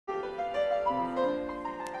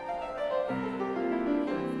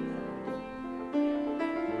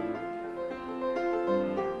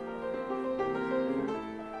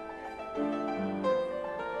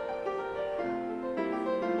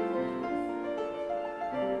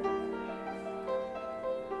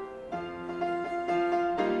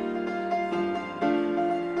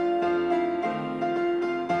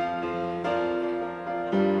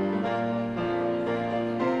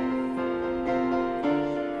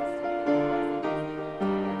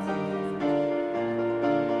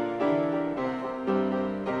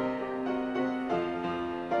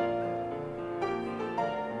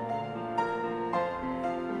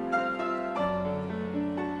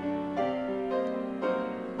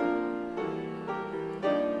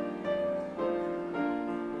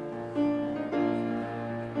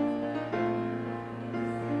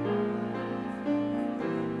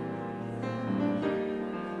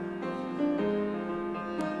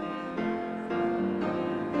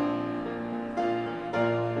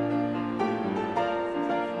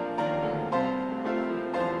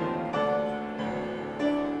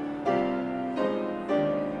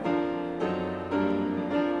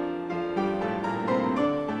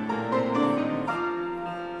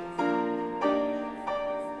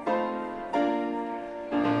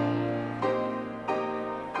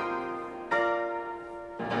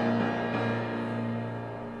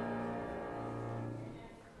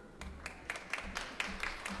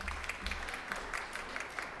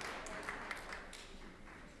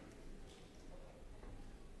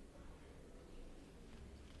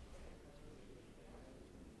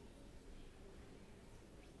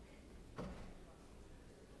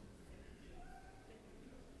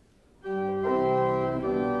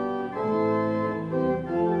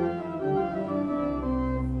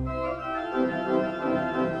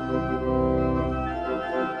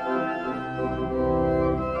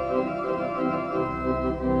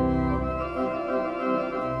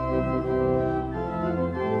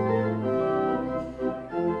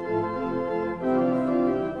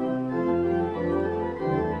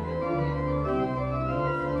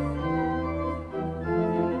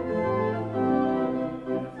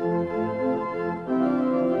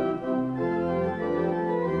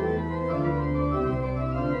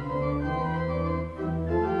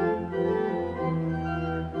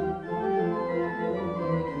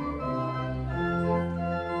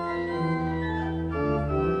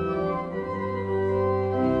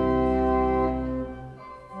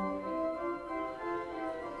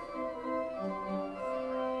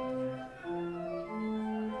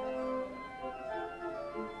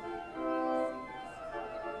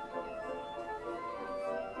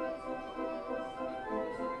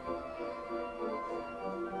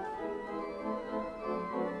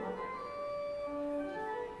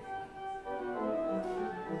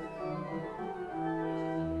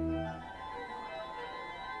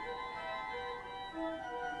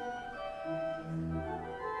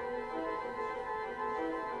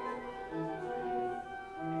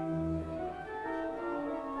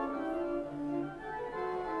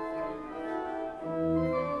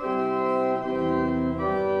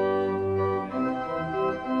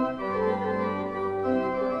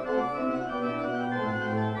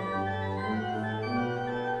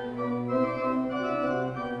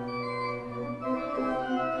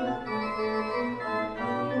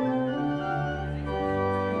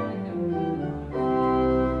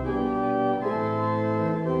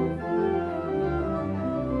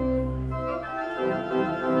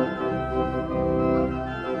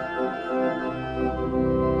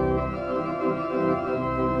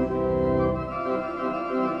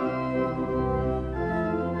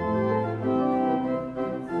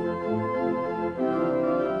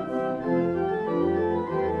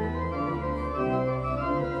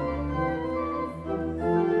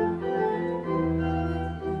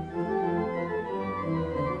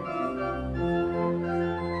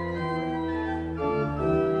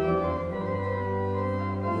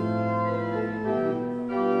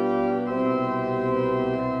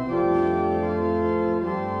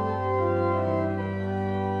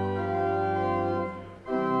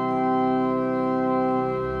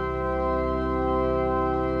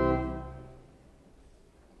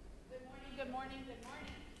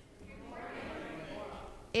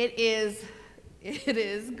It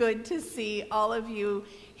is good to see all of you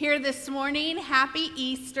here this morning. Happy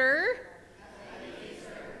Easter. Happy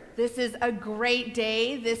Easter. This is a great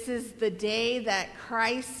day. This is the day that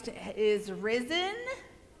Christ is risen.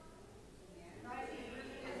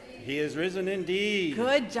 He is risen indeed.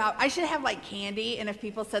 Good job. I should have like candy, and if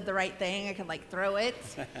people said the right thing, I could like throw it.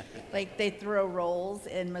 Like they throw rolls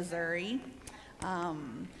in Missouri.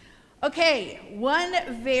 Okay, one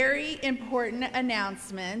very important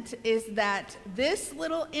announcement is that this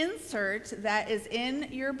little insert that is in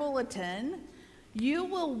your bulletin, you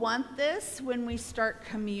will want this when we start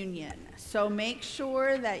communion. So make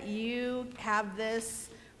sure that you have this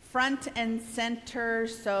front and center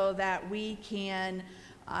so that we can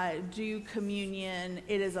do communion.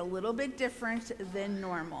 It is a little bit different than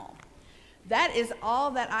normal. That is all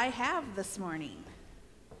that I have this morning.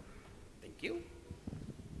 Thank you.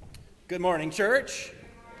 Good morning, church.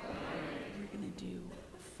 We're going to do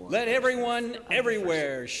Let everyone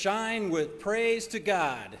everywhere shine with praise to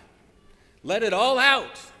God. Let it all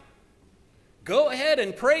out. Go ahead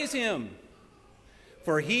and praise him.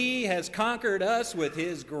 For he has conquered us with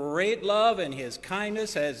his great love, and his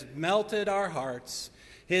kindness has melted our hearts.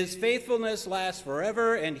 His faithfulness lasts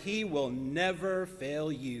forever, and he will never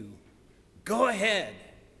fail you. Go ahead.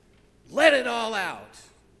 Let it all out.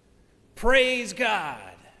 Praise God.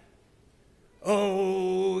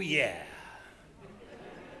 Oh, yeah.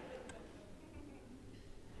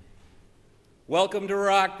 Welcome to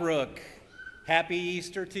Rockbrook. Happy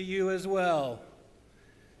Easter to you as well.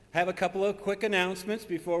 Have a couple of quick announcements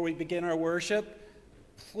before we begin our worship.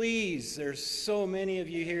 Please, there's so many of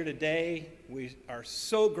you here today. We are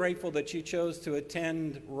so grateful that you chose to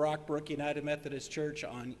attend Rockbrook United Methodist Church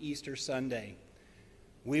on Easter Sunday.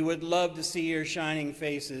 We would love to see your shining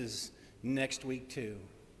faces next week too.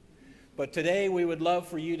 But today we would love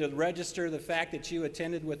for you to register the fact that you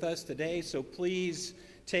attended with us today, so please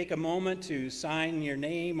take a moment to sign your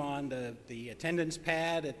name on the attendance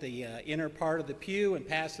pad at the inner part of the pew and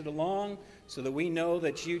pass it along so that we know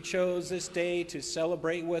that you chose this day to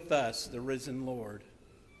celebrate with us the risen Lord.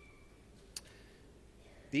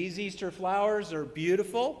 These Easter flowers are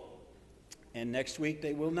beautiful, and next week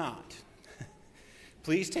they will not.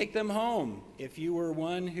 Please take them home. If you were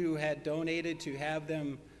one who had donated to have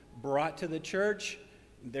them brought to the church,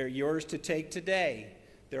 they're yours to take today.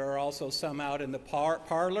 There are also some out in the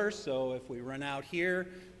parlor, so if we run out here,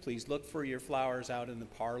 please look for your flowers out in the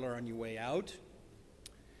parlor on your way out.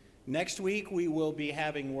 Next week, we will be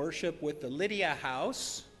having worship with the Lydia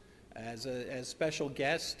House as special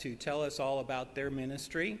guests to tell us all about their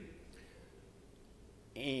ministry.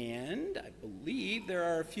 And I believe there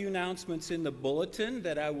are a few announcements in the bulletin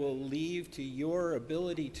that I will leave to your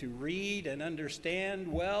ability to read and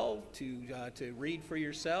understand well, to read for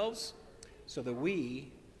yourselves, so that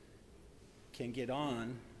we can get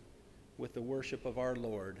on with the worship of our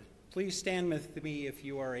Lord. Please stand with me if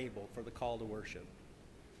you are able for the call to worship.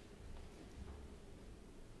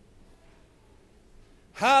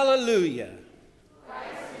 Hallelujah.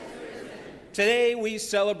 Today we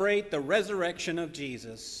celebrate the resurrection of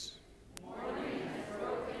Jesus. Morning has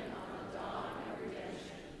broken on the dawn of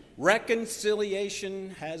redemption.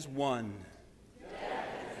 Reconciliation has won. Death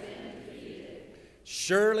has been defeated.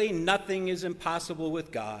 Surely nothing is impossible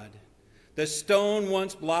with God. The stone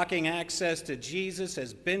once blocking access to Jesus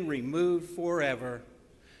has been removed forever.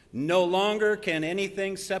 No longer can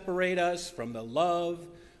anything separate us from the love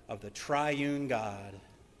of the triune God.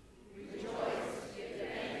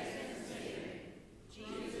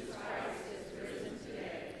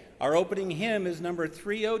 Our opening hymn is number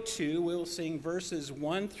 302. We'll sing verses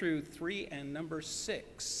 1 through 3 and number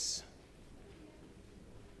 6.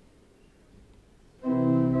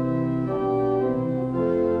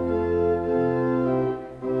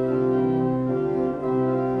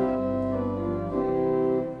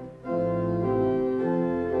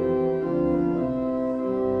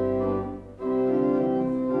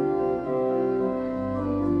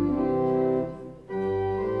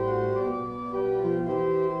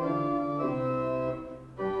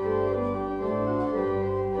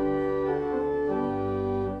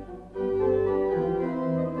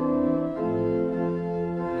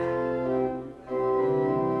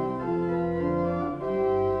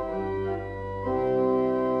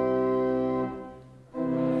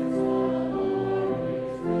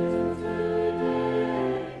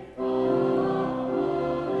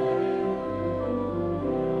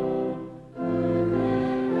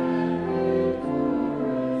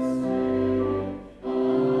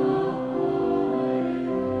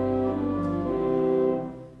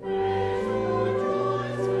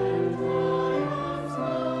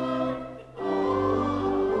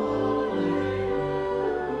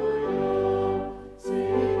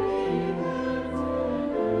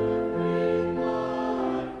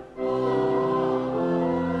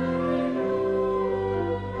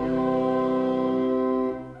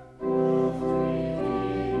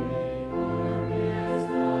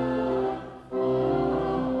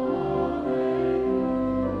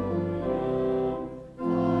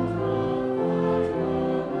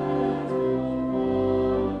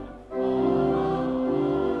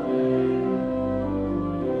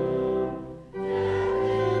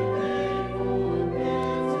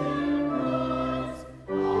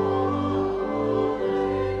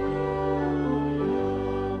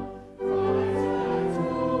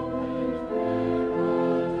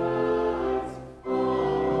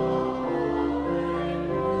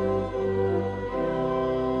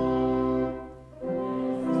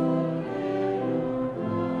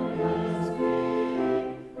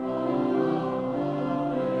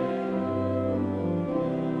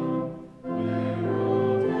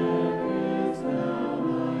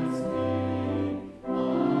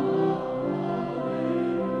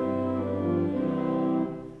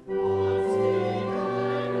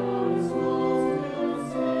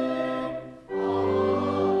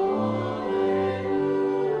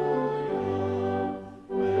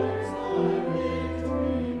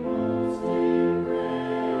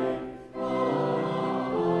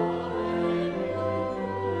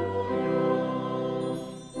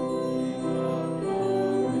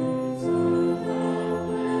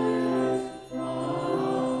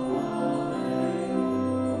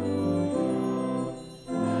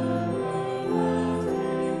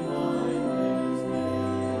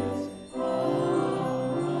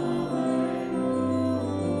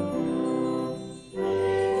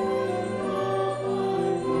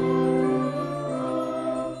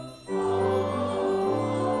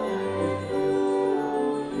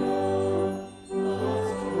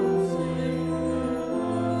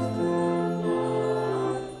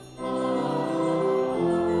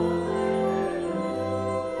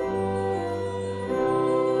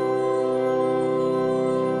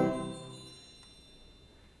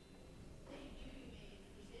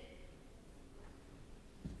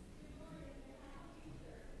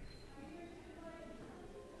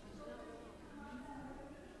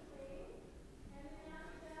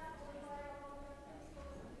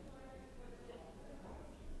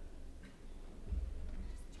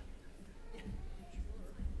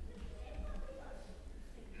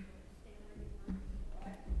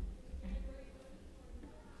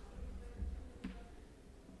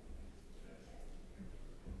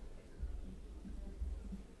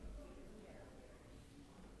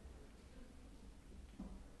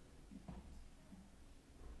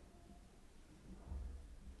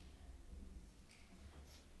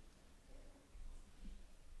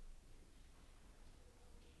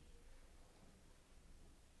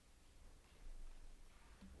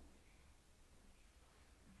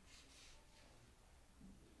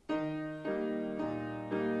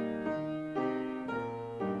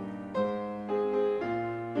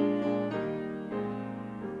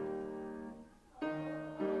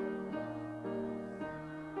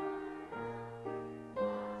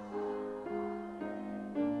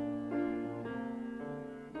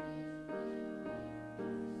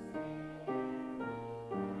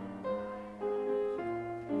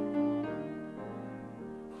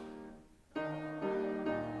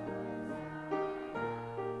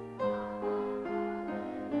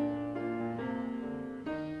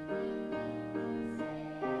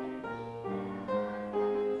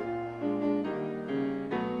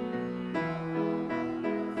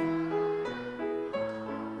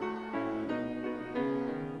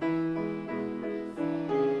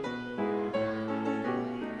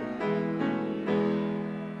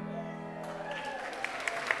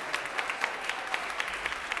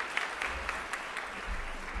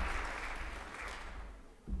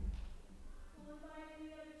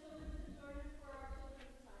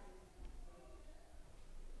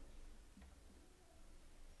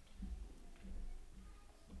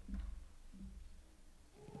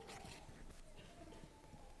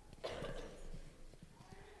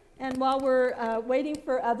 And while we're waiting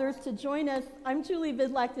for others to join us, I'm Julie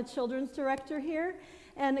Vidlac, the Children's Director here,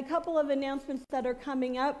 and a couple of announcements that are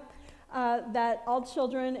coming up that all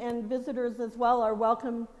children and visitors as well are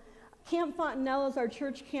welcome. Camp Fontanelle is our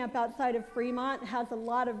church camp outside of Fremont. It has a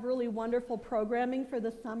lot of really wonderful programming for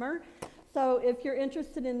the summer. So if you're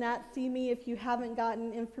interested in that, see me if you haven't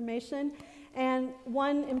gotten information. And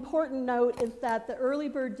one important note is that the early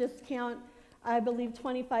bird discount, I believe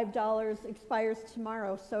 $25, expires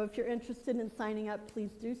tomorrow. So if you're interested in signing up,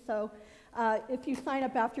 please do so. If you sign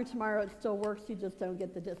up after tomorrow, it still works. You just don't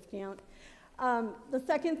get the discount. The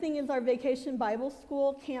second thing is our Vacation Bible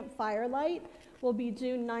School Camp Firelight will be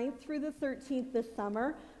June 9th through the 13th this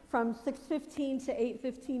summer from 6:15 to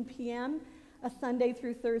 8:15 p.m., a Sunday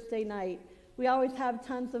through Thursday night. We always have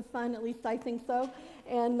tons of fun, at least I think so,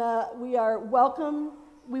 and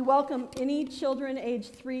we welcome any children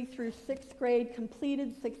aged 3 through 6th grade,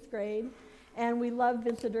 completed 6th grade, and we love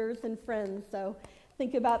visitors and friends, so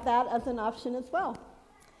think about that as an option as well.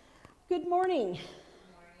 Good morning.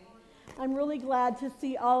 I'm really glad to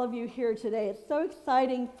see all of you here today. It's so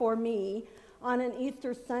exciting for me on an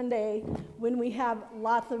Easter Sunday when we have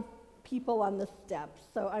lots of people on the steps.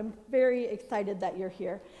 So I'm very excited that you're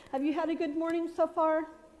here. Have you had a good morning so far?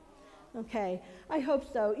 Okay, I hope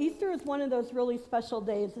so. Easter is one of those really special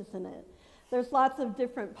days, isn't it? There's lots of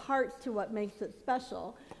different parts to what makes it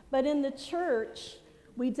special. But in the church,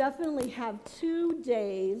 we definitely have 2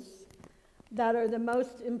 days that are the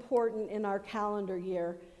most important in our calendar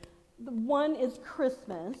year. One is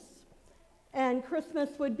Christmas, and Christmas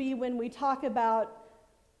would be when we talk about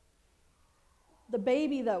the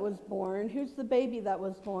baby that was born. Who's the baby that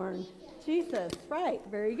was born? Jesus, right,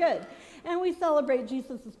 very good. And we celebrate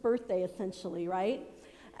Jesus' birthday, essentially, right?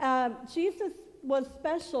 Jesus was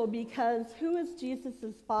special because who is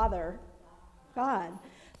Jesus' father? God.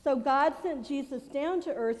 So God sent Jesus down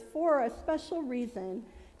to earth for a special reason,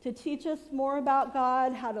 to teach us more about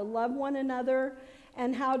God, how to love one another,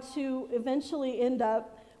 and how to eventually end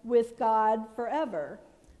up with God forever.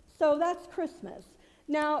 So that's Christmas.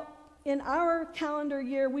 Now, in our calendar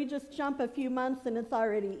year, we just jump a few months and it's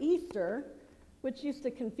already Easter, which used to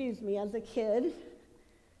confuse me as a kid.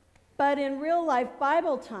 But in real life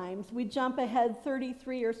Bible times, we jump ahead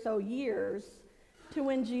 33 or so years to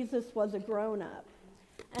when Jesus was a grown-up.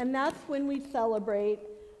 And that's when we celebrate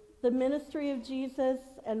the ministry of Jesus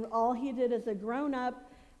and all he did as a grown-up,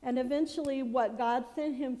 and eventually what God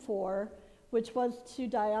sent him for, which was to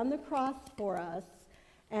die on the cross for us.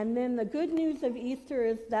 And then the good news of Easter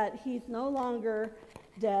is that he's no longer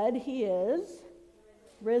dead, he is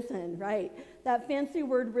risen, right? That fancy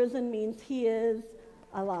word risen means he is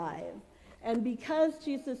alive. And because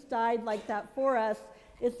Jesus died like that for us,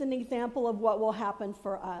 it's an example of what will happen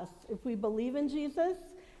for us. If we believe in Jesus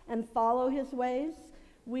and follow his ways,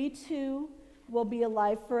 we too will be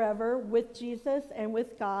alive forever with Jesus and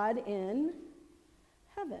with God in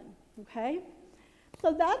heaven, okay?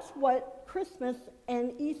 So that's what Christmas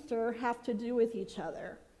and Easter have to do with each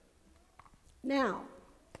other. Now,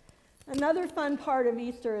 another fun part of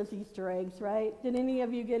Easter is Easter eggs, right? Did any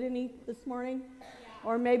of you get any this morning? Yeah.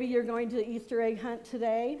 Or maybe you're going to Easter egg hunt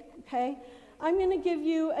today, okay? I'm going to give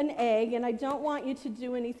you an egg, and I don't want you to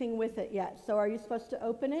do anything with it yet. So are you supposed to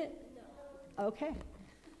open it? No. Okay.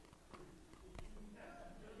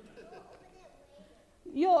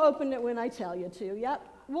 You'll open it when I tell you to. Yep,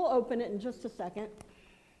 we'll open it in just a second.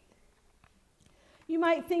 You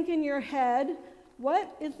might think in your head,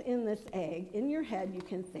 what is in this egg? In your head, you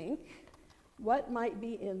can think, what might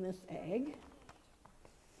be in this egg?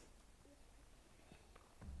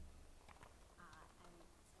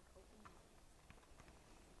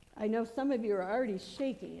 I know some of you are already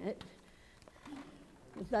shaking it.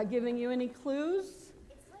 Is that giving you any clues?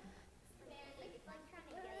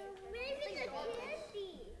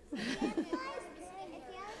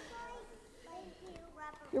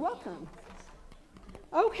 You're welcome.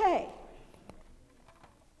 Okay.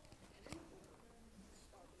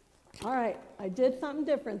 All right, I did something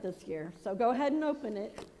different this year, so go ahead and open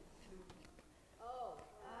it.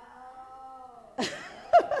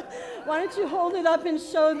 Why don't you hold it up and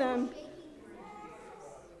show them?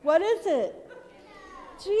 What is it?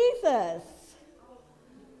 Jesus.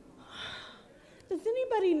 Does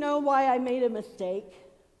anybody know why I made a mistake?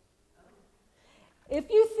 If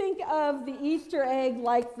you think of the Easter egg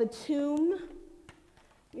like the tomb,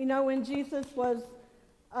 you know, when Jesus was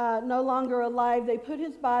no longer alive, they put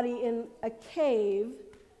his body in a cave,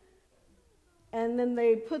 and then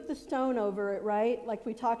they put the stone over it, right? Like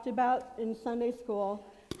we talked about in Sunday school.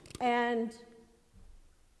 And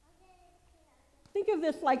think of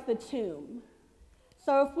this like the tomb.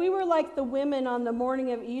 So if we were like the women on the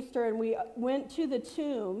morning of Easter and we went to the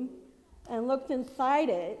tomb and looked inside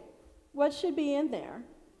it, what should be in there?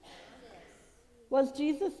 Was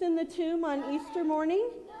Jesus in the tomb on Easter morning?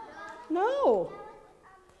 No.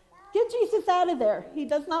 Get Jesus out of there. He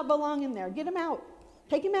does not belong in there. Get him out.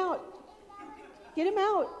 Take him out. Get him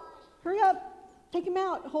out. Hurry up. Take him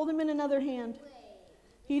out. Hold him in another hand.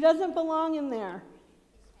 He doesn't belong in there.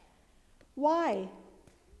 Why?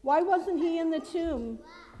 Why wasn't he in the tomb?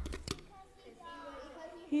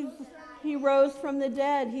 He rose from the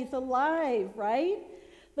dead. He's alive, right?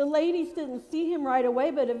 The ladies didn't see him right away,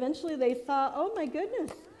 but eventually they saw, oh my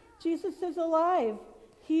goodness, Jesus is alive.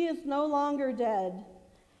 He is no longer dead.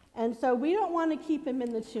 And so we don't want to keep him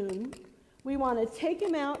in the tomb. We want to take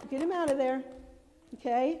him out, get him out of there,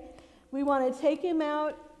 okay? We want to take him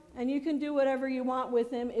out, and you can do whatever you want with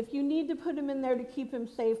him. If you need to put him in there to keep him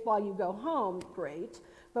safe while you go home, great.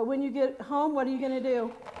 But when you get home, what are you going to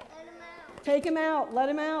do? Take him out. Let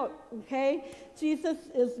him out, okay? Jesus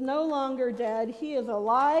is no longer dead. He is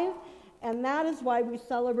alive, and that is why we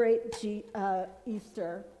celebrate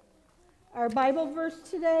Easter. Our Bible verse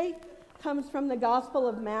today comes from the Gospel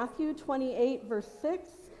of Matthew 28, verse 6.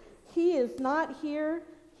 He is not here.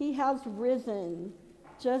 He has risen,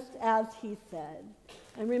 just as he said.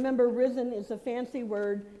 And remember, risen is a fancy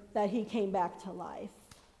word that he came back to life.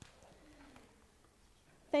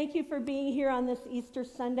 Thank you for being here on this Easter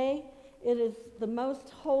Sunday. It is the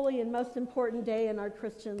most holy and most important day in our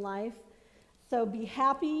Christian life. So be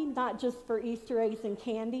happy, not just for Easter eggs and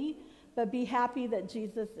candy, but be happy that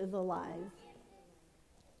Jesus is alive.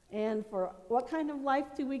 And for what kind of life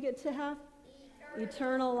do we get to have?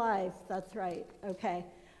 Eternal life. That's right. Okay.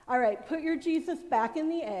 All right. Put your Jesus back in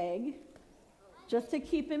the egg just to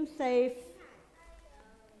keep him safe.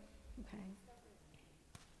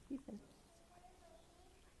 Okay.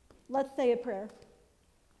 Let's say a prayer.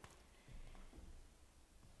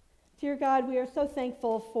 Dear God, we are so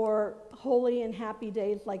thankful for holy and happy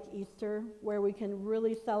days like Easter, where we can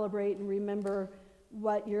really celebrate and remember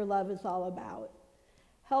what your love is all about.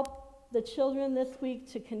 Help the children this week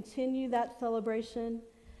to continue that celebration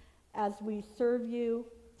as we serve you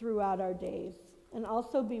throughout our days, and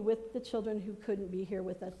also be with the children who couldn't be here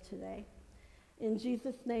with us today. In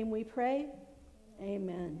Jesus' name we pray.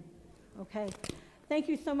 Amen. Okay. Thank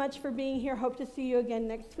you so much for being here. Hope to see you again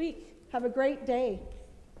next week. Have a great day.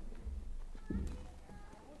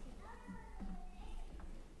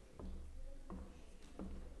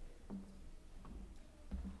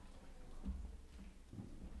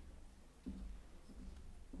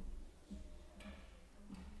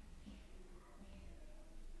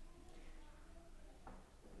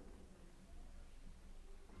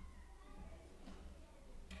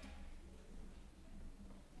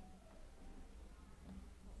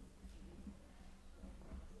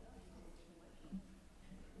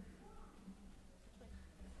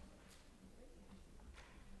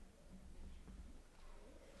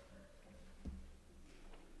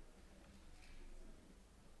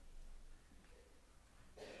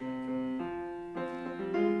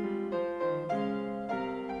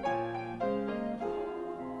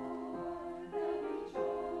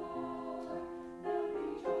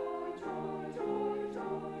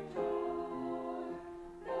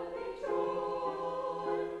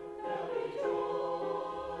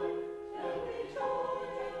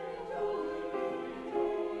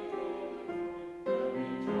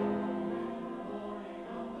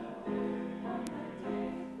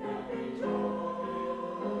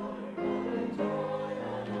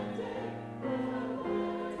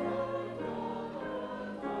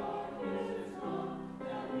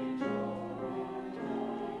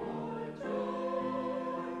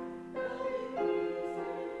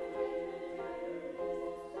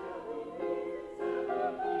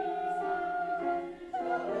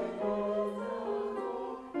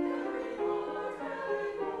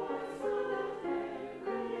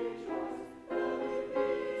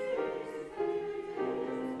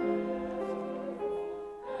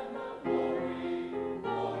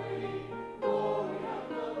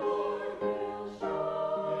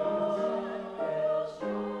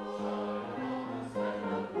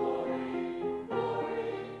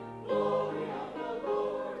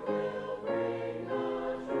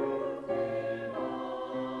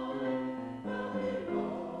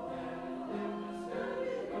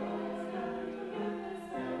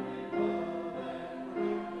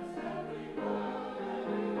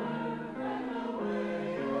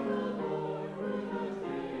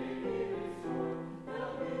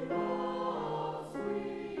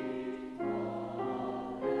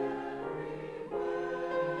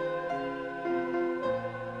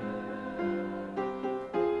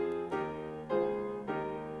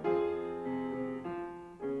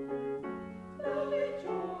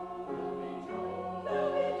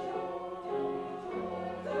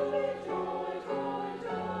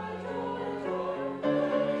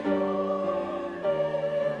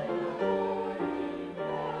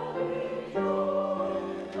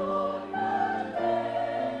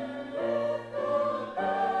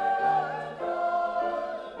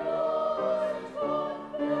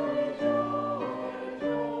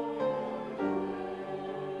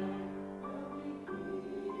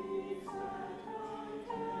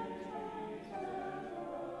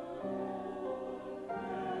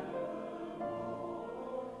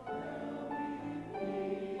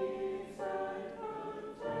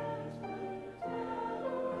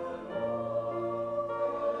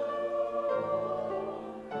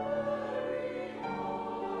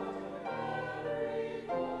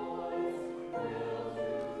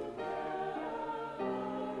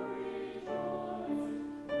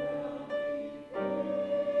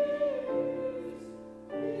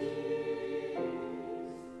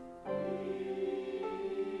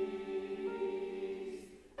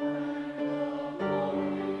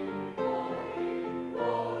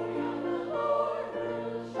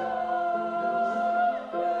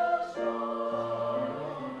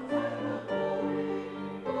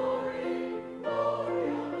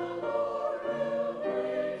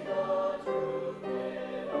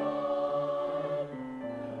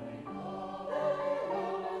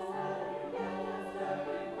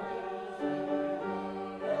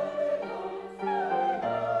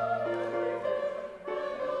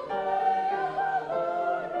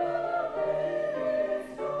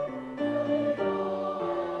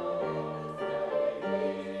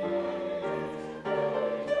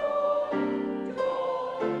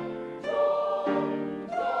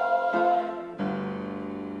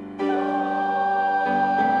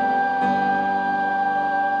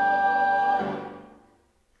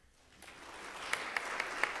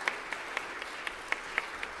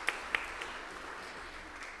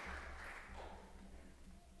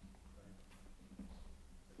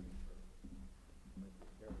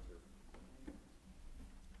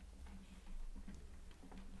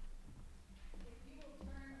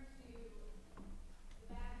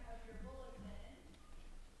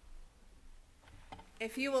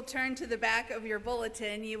 If you will turn to the back of your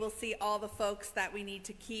bulletin, you will see all the folks that we need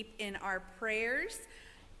to keep in our prayers.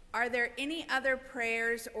 Are there any other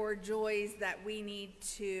prayers or joys that we need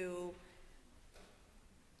to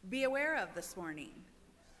be aware of this morning?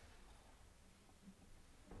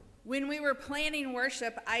 When we were planning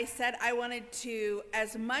worship, I said I wanted to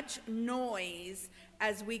as much noise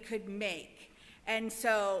as we could make, and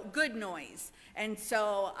so good noise. And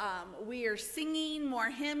so we are singing more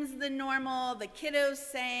hymns than normal. The kiddos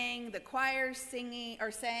sang, the choir's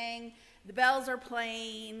sang, the bells are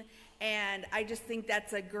playing, and I just think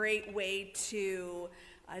that's a great way to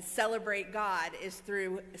celebrate God, is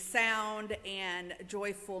through sound and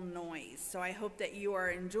joyful noise. So I hope that you are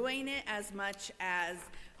enjoying it as much as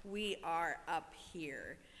we are up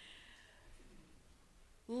here.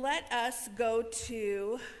 Let us go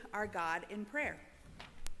to our God in prayer.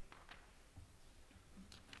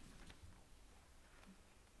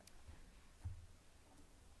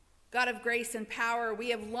 God of grace and power,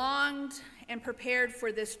 we have longed and prepared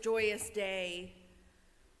for this joyous day.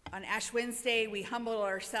 On Ash Wednesday, we humbled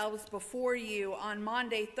ourselves before you. On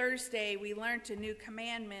Maundy, Thursday, we learned a new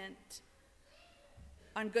commandment.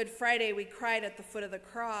 On Good Friday, we cried at the foot of the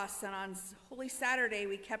cross. And on Holy Saturday,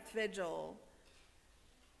 we kept vigil.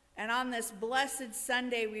 And on this blessed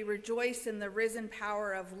Sunday, we rejoice in the risen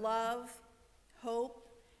power of love, hope,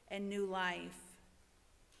 and new life.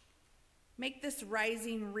 Make this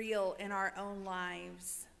rising real in our own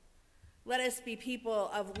lives. Let us be people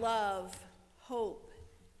of love, hope,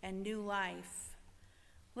 and new life.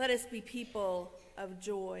 Let us be people of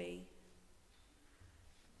joy.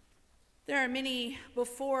 There are many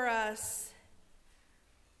before us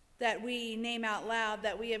that we name out loud,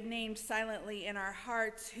 that we have named silently in our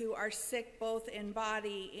hearts, who are sick both in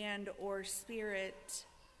body and or spirit.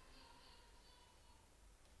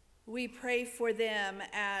 We pray for them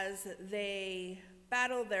as they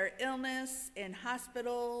battle their illness in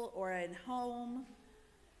hospital or in home,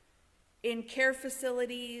 in care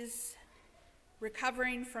facilities,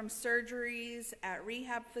 recovering from surgeries at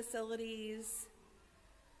rehab facilities.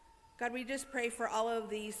 God, we just pray for all of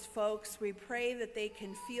these folks. We pray that they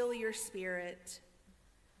can feel your spirit.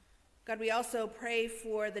 God, we also pray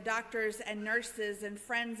for the doctors and nurses and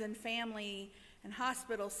friends and family and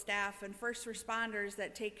hospital staff and first responders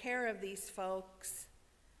that take care of these folks.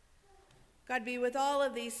 God, be with all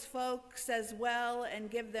of these folks as well and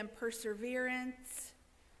give them perseverance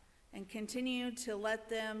and continue to let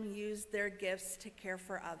them use their gifts to care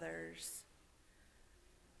for others.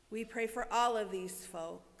 We pray for all of these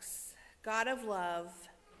folks. God of love,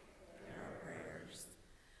 hear our prayers.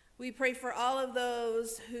 We pray for all of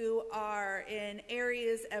those who are in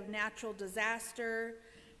areas of natural disaster,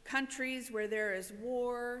 countries where there is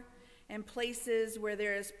war, and places where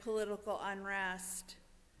there is political unrest.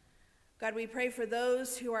 God, we pray for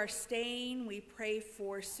those who are staying. We pray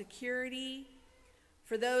for security.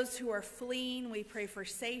 For those who are fleeing, we pray for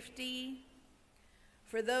safety.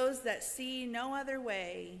 For those that see no other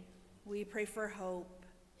way, we pray for hope.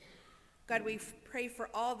 God, we pray for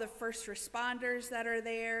all the first responders that are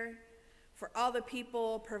there, for all the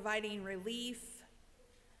people providing relief.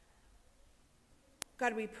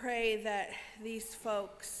 God, we pray that these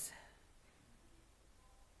folks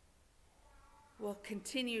will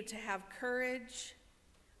continue to have courage,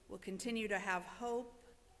 will continue to have hope.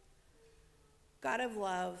 God of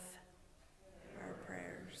love, hear our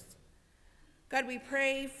prayers. God, we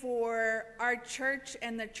pray for our church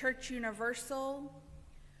and the Church Universal.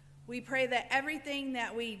 We pray that everything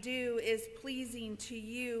that we do is pleasing to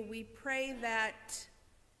you. We pray that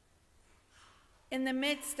in the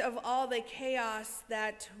midst of all the chaos,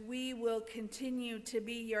 that we will continue to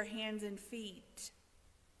be your hands and feet.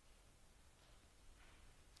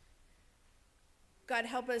 God,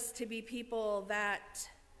 help us to be people that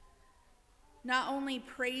not only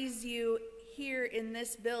praise you here in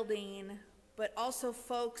this building, but also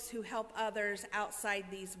folks who help others outside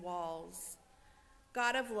these walls.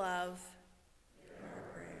 God of love, hear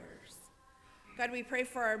our prayers. God, we pray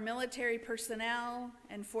for our military personnel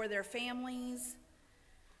and for their families.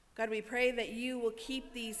 God, we pray that you will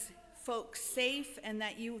keep these folks safe and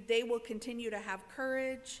that they will continue to have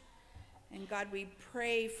courage. And God, we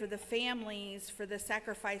pray for the families, for the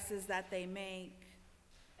sacrifices that they make.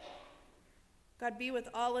 God, be with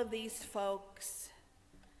all of these folks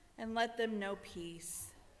and let them know peace.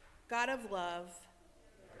 God of love,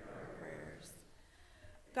 hear our prayers.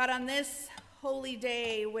 God, on this holy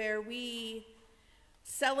day where we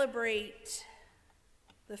celebrate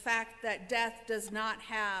the fact that death does not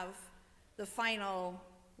have the final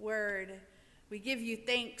word, we give you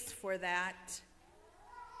thanks for that.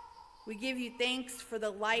 We give you thanks for the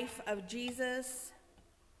life of Jesus.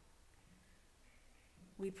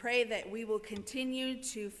 We pray that we will continue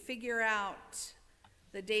to figure out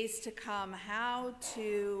the days to come how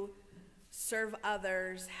to serve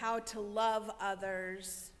others, how to love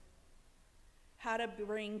others, how to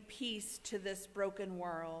bring peace to this broken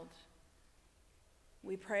world.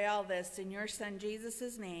 We pray all this in your Son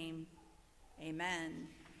Jesus' name. Amen.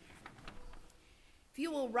 If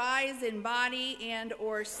you will rise in body and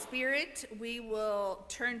or spirit, we will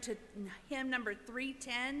turn to hymn number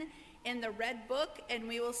 310 in the Red Book, and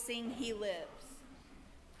we will sing He Lives.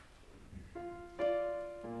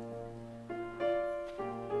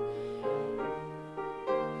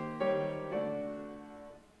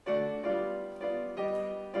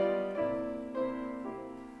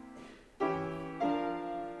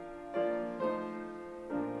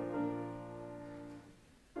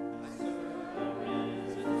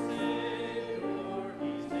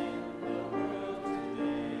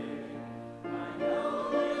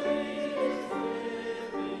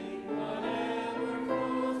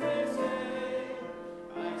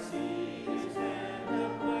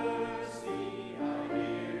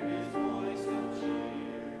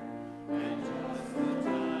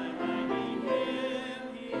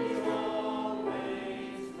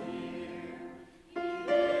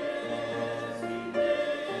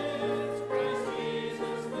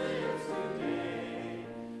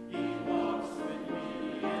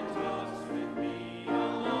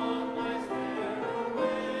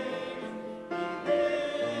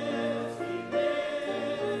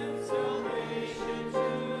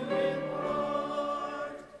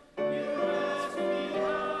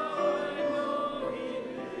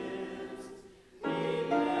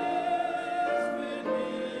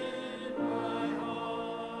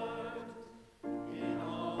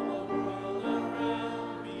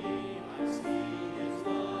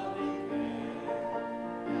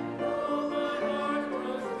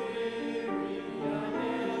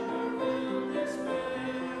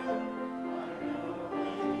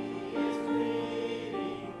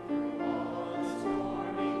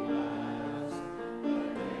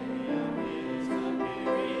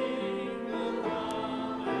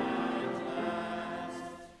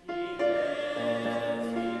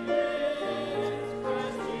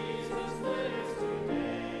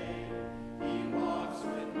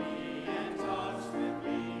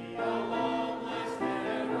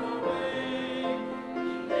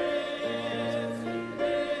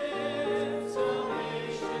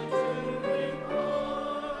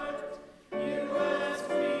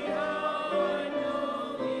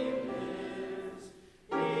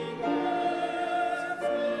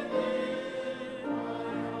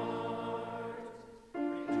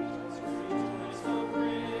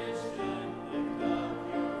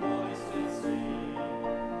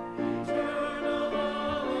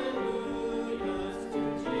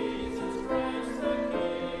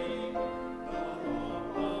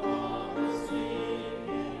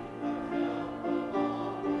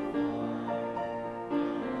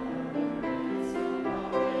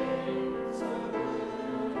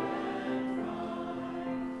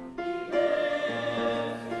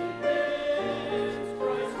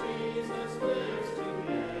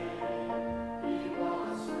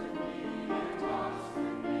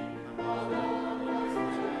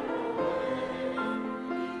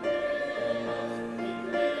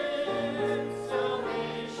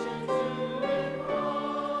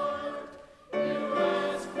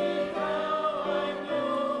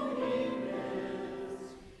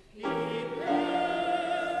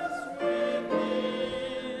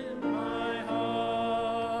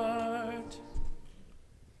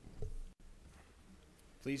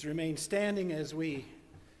 Please remain standing as we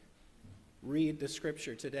read the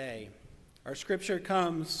scripture today. Our scripture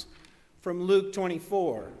comes from Luke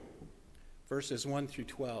 24, verses 1 through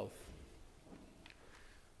 12.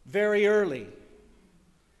 Very early,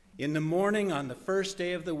 in the morning on the first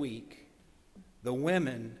day of the week, the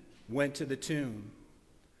women went to the tomb,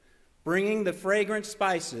 bringing the fragrant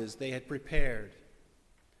spices they had prepared.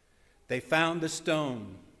 They found the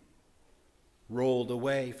stone rolled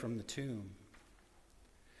away from the tomb.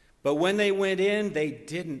 But when they went in, they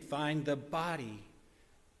didn't find the body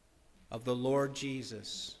of the Lord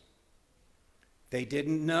Jesus. They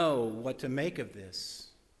didn't know what to make of this.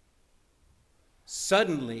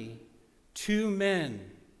 Suddenly, two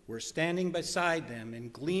men were standing beside them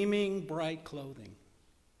in gleaming bright clothing.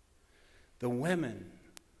 The women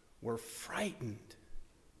were frightened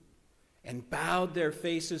and bowed their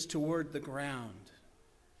faces toward the ground.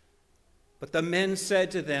 But the men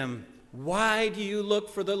said to them, "Why do you look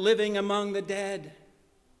for the living among the dead?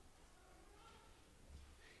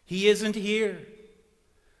 He isn't here,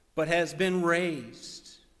 but has been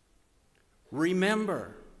raised.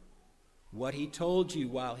 Remember what he told you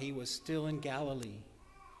while he was still in Galilee,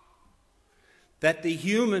 that the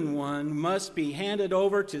human one must be handed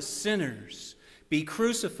over to sinners, be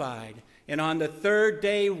crucified, and on the third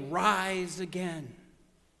day rise again.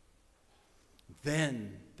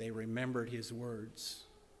 Then they remembered his words.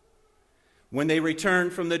 When they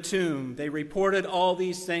returned from the tomb, they reported all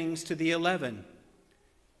these things to the 11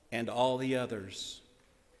 and all the others.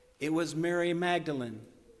 It was Mary Magdalene,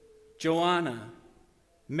 Joanna,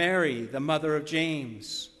 Mary, the mother of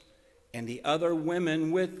James, and the other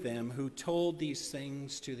women with them who told these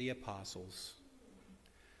things to the apostles.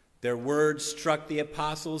 Their words struck the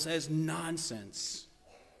apostles as nonsense,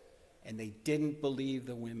 and they didn't believe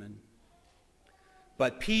the women.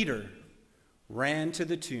 But Peter ran to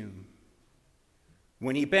the tomb.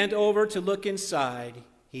 When he bent over to look inside,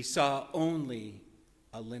 he saw only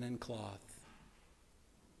a linen cloth.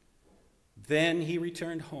 Then he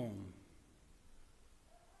returned home,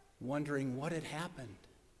 wondering what had happened.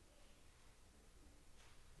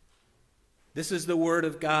 This is the word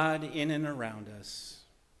of God in and around us.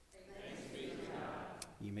 Thanks be to God.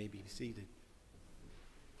 You may be seated.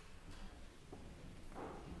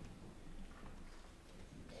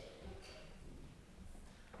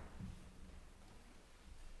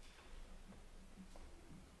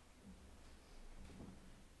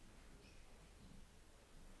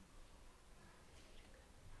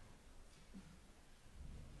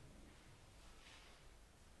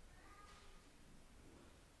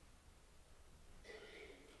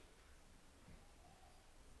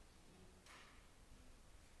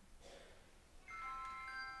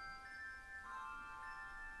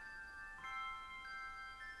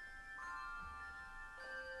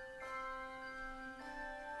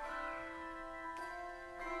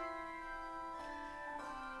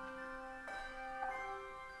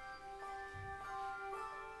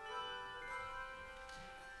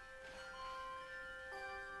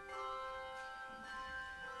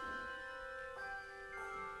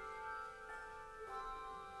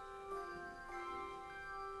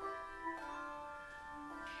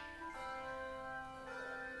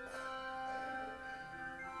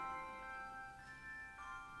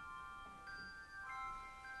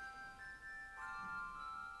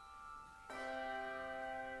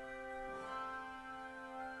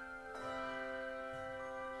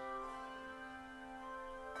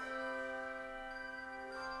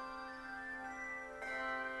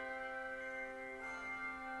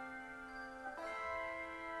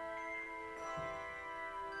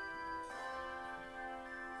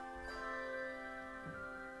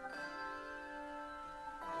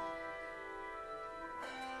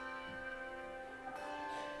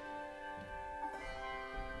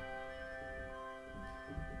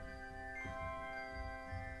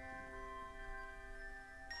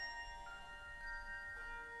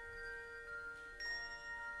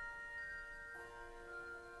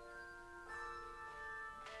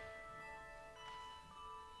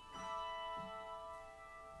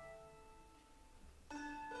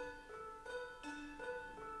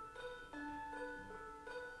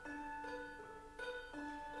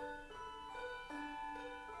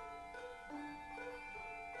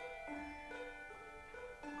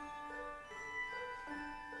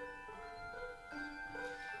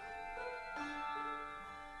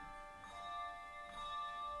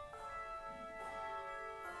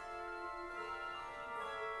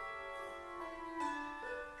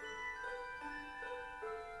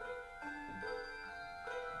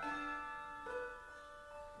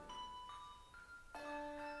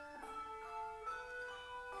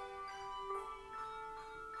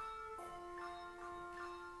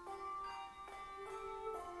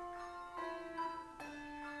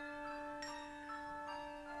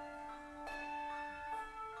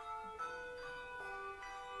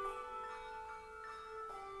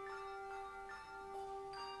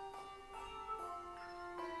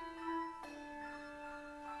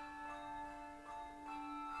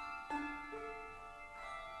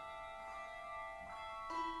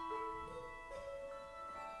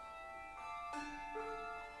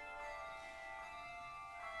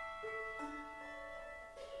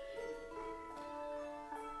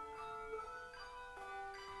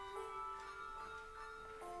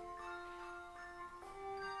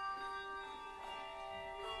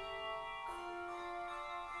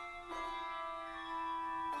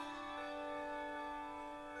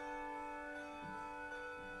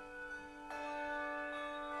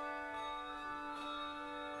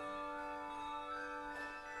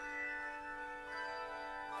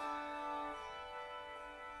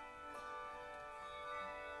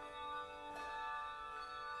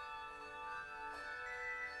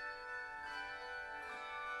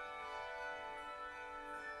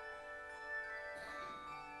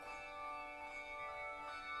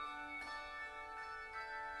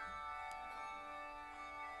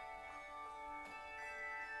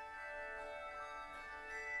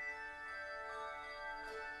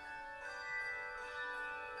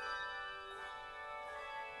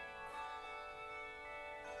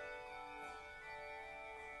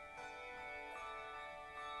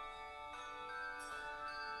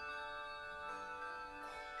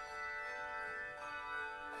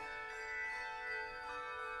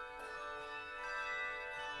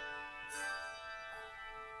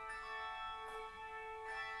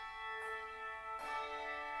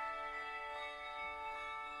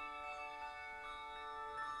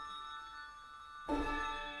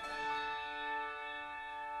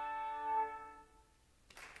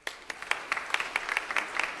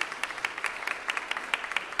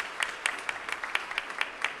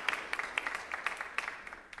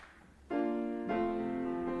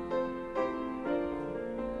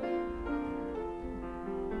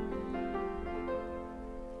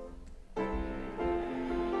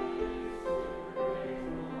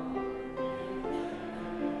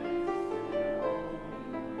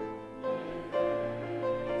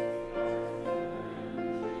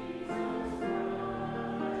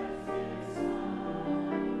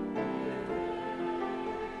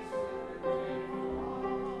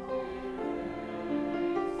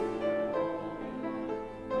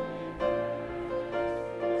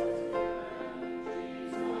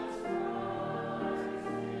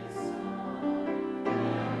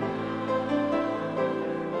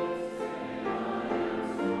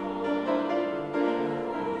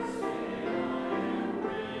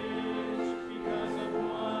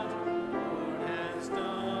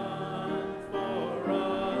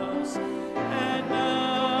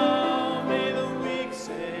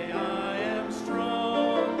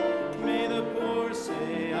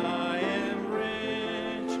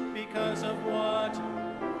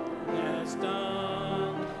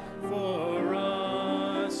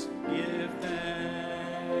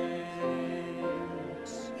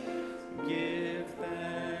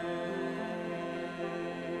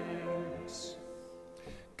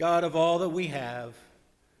 God of all that we have,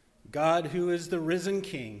 God who is the risen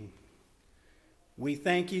King, we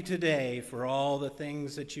thank you today for all the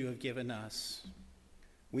things that you have given us.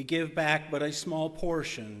 We give back but a small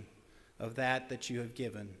portion of that you have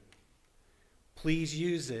given. Please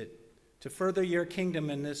use it to further your kingdom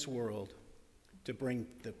in this world, to bring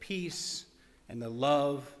the peace and the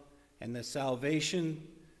love and the salvation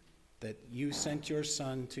that you sent your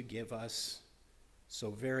Son to give us so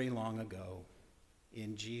very long ago.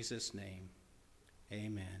 In Jesus' name,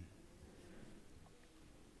 amen.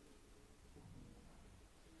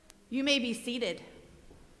 You may be seated.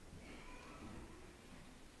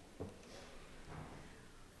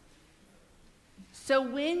 So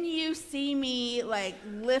when you see me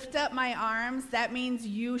lift up my arms, that means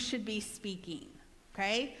you should be speaking,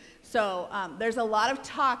 okay? So there's a lot of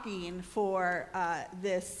talking for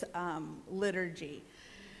this liturgy.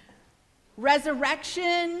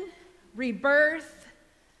 Resurrection, rebirth,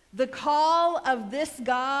 the call of this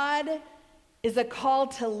God is a call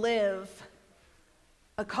to live,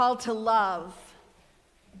 a call to love,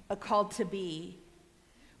 a call to be.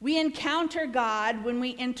 We encounter God when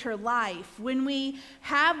we enter life, when we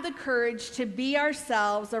have the courage to be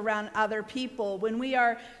ourselves around other people, when we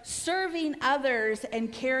are serving others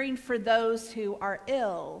and caring for those who are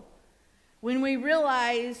ill, when we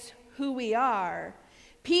realize who we are.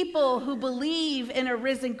 People who believe in a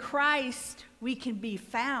risen Christ, we can be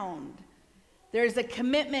found. There's a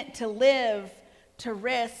commitment to live, to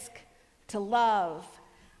risk, to love.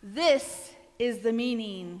 This is the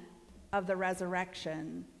meaning of the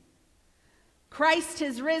resurrection. Christ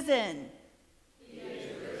has risen. He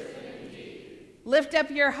is risen indeed. Lift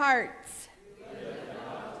up your hearts. Lift them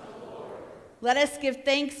up to the Lord. Let us give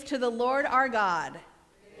thanks to the Lord our God.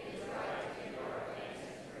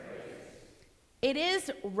 It is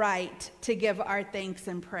right to give our thanks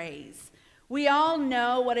and praise. We all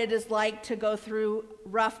know what it is like to go through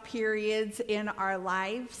rough periods in our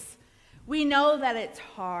lives. We know that it's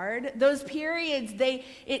hard. Those periods,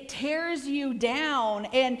 it tears you down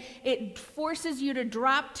and it forces you to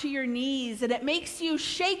drop to your knees and it makes you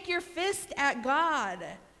shake your fist at God.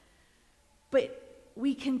 But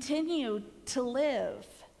we continue to live.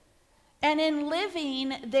 And in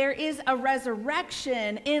living, there is a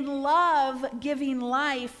resurrection. In love, giving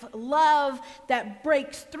life, love that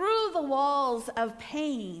breaks through the walls of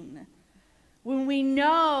pain. When we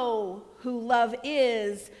know who love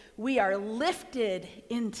is, we are lifted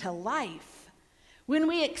into life. When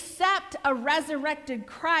we accept a resurrected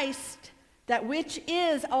Christ, that which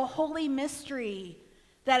is a holy mystery,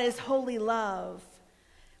 that is holy love,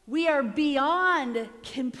 we are beyond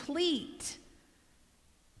complete.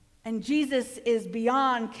 And Jesus is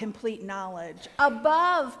beyond complete knowledge,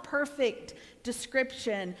 above perfect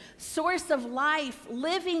description, source of life,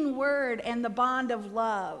 living word, and the bond of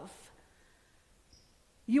love.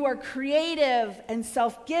 You are creative and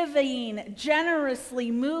self-giving,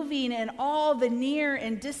 generously moving in all the near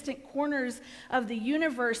and distant corners of the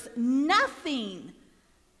universe. Nothing,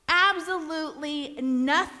 absolutely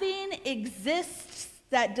nothing exists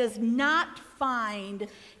that does not find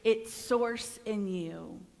its source in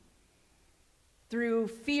you. Through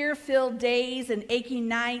fear-filled days and aching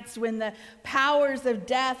nights when the powers of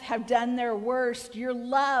death have done their worst, your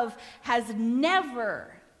love has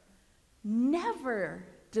never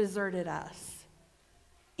deserted us.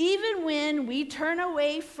 Even when we turn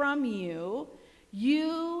away from you,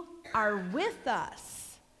 you are with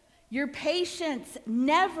us. Your patience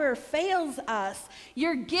never fails us.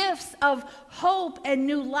 Your gifts of hope and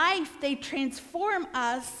new life, they transform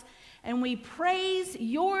us, and we praise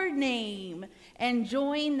your name and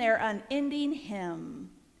join their unending hymn.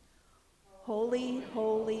 Holy,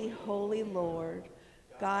 holy, holy Lord,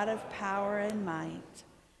 God of power and might,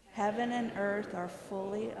 heaven and earth are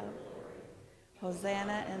fully of glory.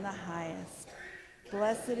 Hosanna in the highest.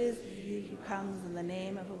 Blessed is he who comes in the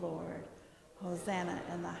name of the Lord. Hosanna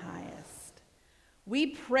in the highest. We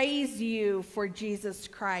praise you for Jesus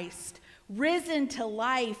Christ, risen to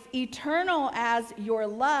life, eternal as your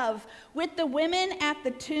love. With the women at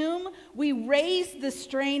the tomb, we raise the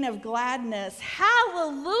strain of gladness.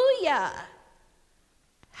 Hallelujah!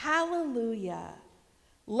 Hallelujah!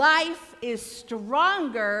 Life is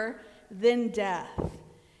stronger than death.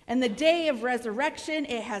 And the day of resurrection,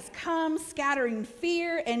 it has come, scattering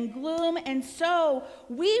fear and gloom. And so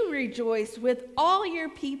we rejoice with all your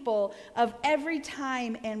people of every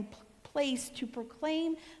time and place to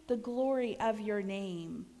proclaim the glory of your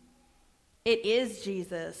name. It is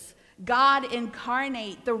Jesus, God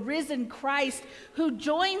incarnate, the risen Christ who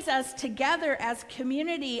joins us together as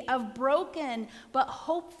community of broken but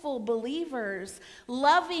hopeful believers,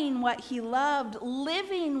 loving what he loved,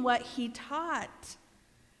 living what he taught,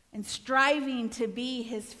 and striving to be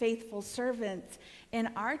his faithful servants in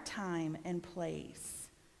our time and place.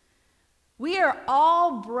 We are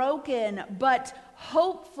all broken but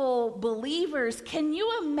hopeful believers. Can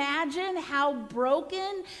you imagine how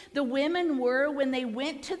broken the women were when they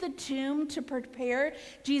went to the tomb to prepare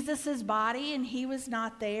Jesus' body and he was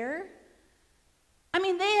not there? I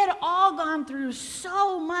mean, they had all gone through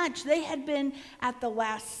so much. They had been at the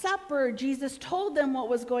Last Supper. Jesus told them what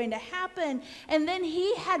was going to happen, and then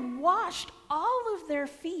he had washed all of their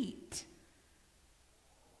feet.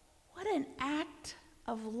 What an act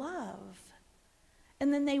of love.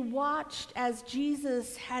 And then they watched as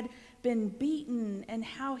Jesus had been beaten and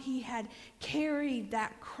how he had carried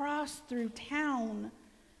that cross through town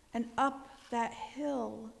and up that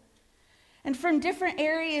hill. And from different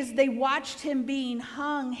areas, they watched him being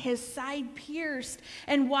hung, his side pierced,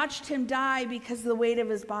 and watched him die because the weight of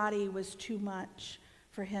his body was too much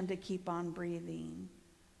for him to keep on breathing.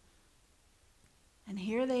 And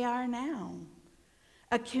here they are now.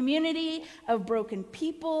 A community of broken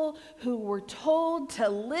people who were told to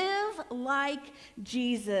live like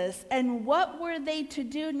Jesus. And what were they to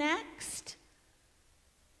do next?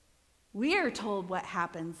 We are told what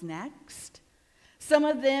happens next. Some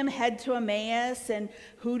of them head to Emmaus, and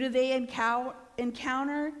who do they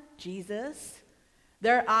encounter? Jesus.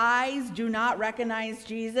 Their eyes do not recognize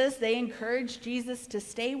Jesus. They encourage Jesus to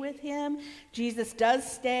stay with him. Jesus does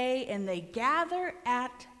stay, and they gather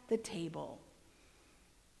at the table.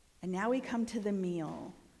 And now we come to the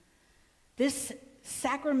meal. This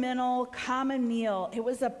sacramental common meal, it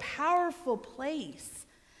was a powerful place.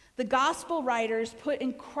 The gospel writers put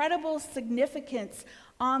incredible significance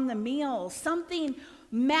on the meal. Something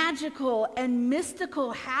magical and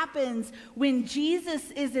mystical happens when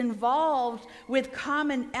Jesus is involved with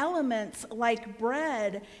common elements like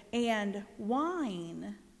bread and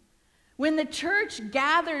wine. When the church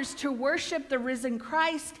gathers to worship the risen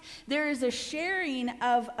Christ, there is a sharing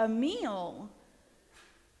of a meal.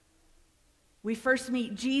 We first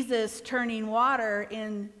meet Jesus turning water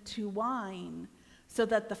into wine so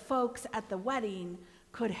that the folks at the wedding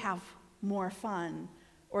could have more fun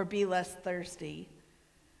or be less thirsty.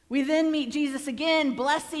 We then meet Jesus again,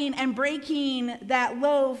 blessing and breaking that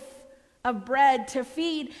loaf of bread to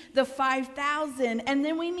feed the 5,000. And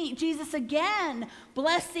then we meet Jesus again,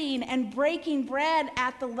 blessing and breaking bread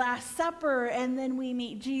at the Last Supper. And then we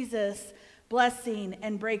meet Jesus blessing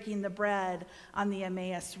and breaking the bread on the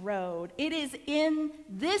Emmaus Road. It is in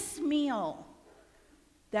this meal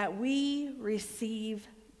that we receive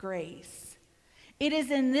grace. It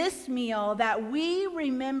is in this meal that we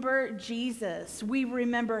remember Jesus. We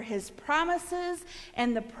remember his promises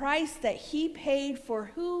and the price that he paid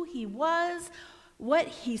for who he was, what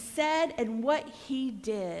he said, and what he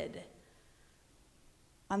did.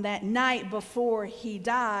 On that night before he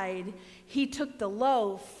died, he took the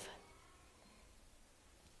loaf,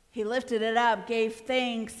 he lifted it up, gave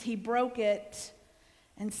thanks, he broke it,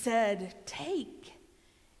 and said, "Take,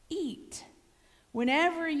 eat.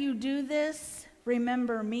 Whenever you do this,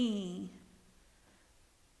 remember me."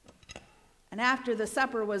 And after the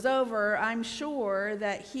supper was over, I'm sure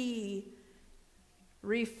that he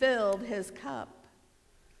refilled his cup.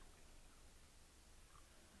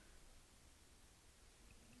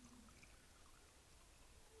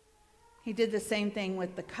 He did the same thing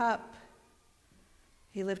with the cup.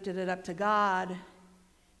 He lifted it up to God.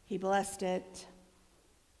 He blessed it.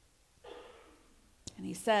 And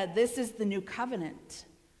he said, "This is the new covenant.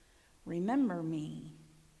 Remember me."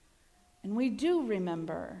 And we do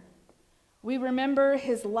remember. We remember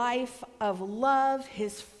his life of love,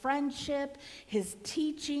 his friendship, his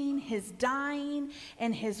teaching, his dying,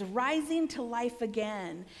 and his rising to life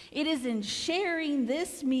again. It is in sharing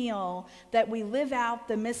this meal that we live out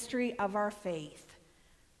the mystery of our faith.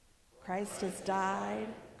 Christ has died,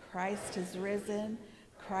 Christ has risen,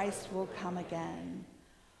 Christ will come again.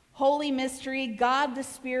 Holy mystery, God the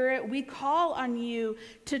Spirit, we call on you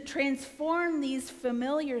to transform these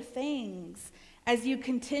familiar things as you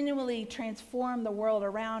continually transform the world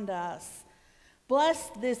around us. Bless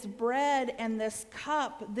this bread and this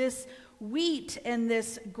cup, this wheat and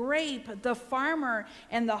this grape, the farmer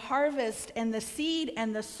and the harvest and the seed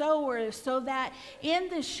and the sower, so that in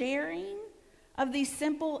the sharing of these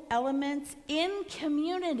simple elements in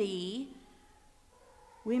community,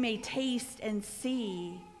 we may taste and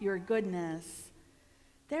see your goodness.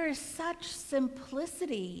 There is such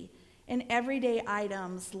simplicity in everyday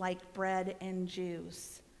items like bread and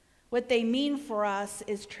juice. What they mean for us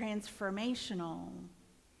is transformational.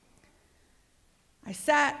 I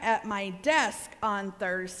sat at my desk on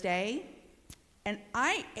Thursday, and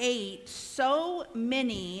I ate so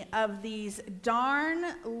many of these darn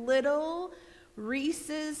little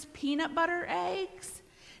Reese's peanut butter eggs.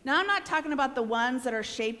 Now, I'm not talking about the ones that are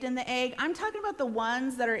shaped in the egg. I'm talking about the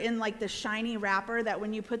ones that are in like the shiny wrapper that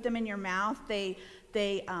when you put them in your mouth, they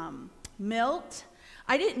melt.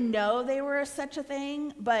 I didn't know they were such a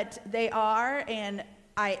thing, but they are, and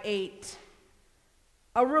I ate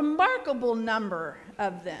a remarkable number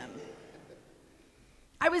of them.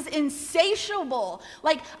 I was insatiable.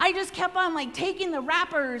 Like, I just kept on like taking the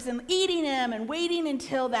wrappers and eating them and waiting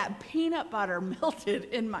until that peanut butter melted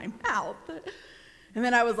in my mouth. And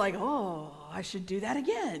then I was like, oh, I should do that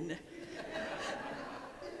again.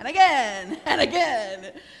 And again, and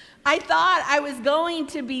again. I thought I was going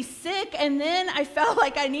to be sick, and then I felt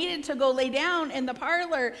like I needed to go lay down in the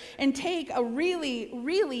parlor and take a really,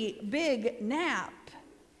 really big nap.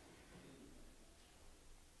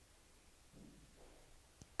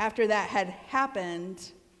 After that had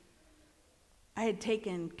happened, I had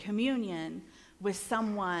taken communion with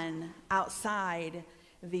someone outside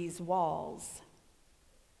these walls.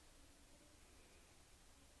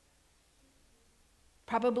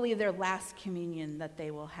 Probably their last communion that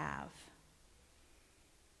they will have.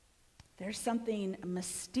 There's something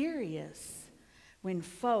mysterious when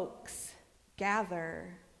folks gather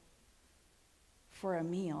for a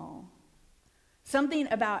meal.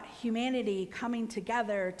 Something about humanity coming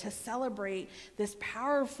together to celebrate this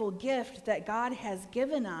powerful gift that God has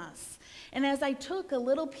given us. And as I took a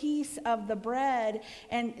little piece of the bread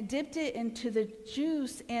and dipped it into the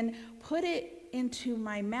juice and put it into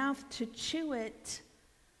my mouth to chew it,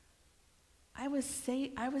 I was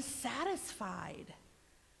satisfied.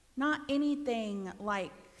 Not anything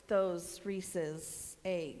like those Reese's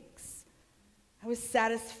eggs. I was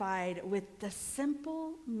satisfied with the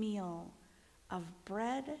simple meal of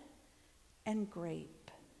bread and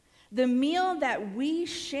grape. The meal that we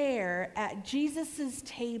share at Jesus'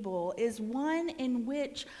 table is one in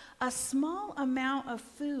which a small amount of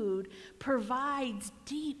food provides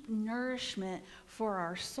deep nourishment for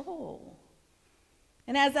our soul.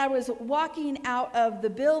 And as I was walking out of the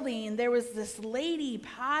building, there was this lady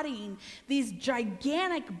potting these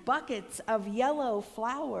gigantic buckets of yellow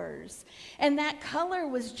flowers. And that color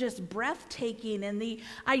was just breathtaking. And the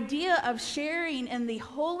idea of sharing in the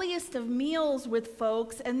holiest of meals with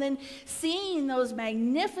folks and then seeing those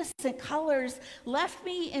magnificent colors left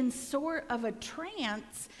me in sort of a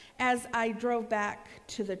trance as I drove back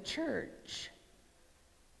to the church.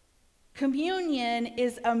 Communion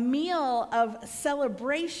is a meal of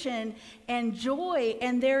celebration and joy,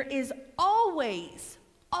 and there is always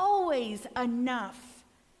enough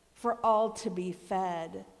for all to be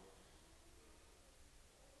fed.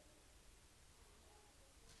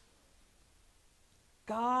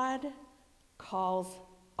 God calls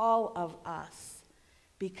all of us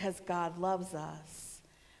because God loves us.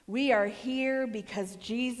 We are here because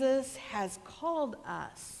Jesus has called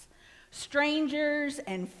us. Strangers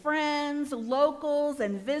and friends, locals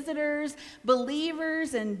and visitors,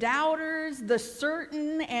 believers and doubters, the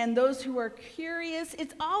certain and those who are curious.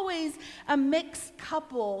 It's always a mixed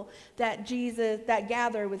couple that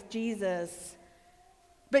gather with Jesus.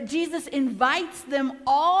 But Jesus invites them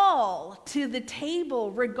all to the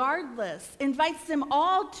table regardless, invites them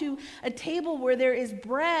all to a table where there is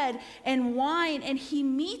bread and wine, and he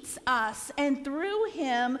meets us, and through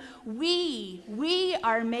him, we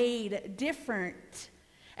are made different,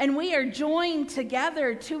 and we are joined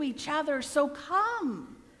together to each other. So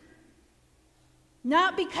come,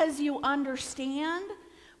 not because you understand,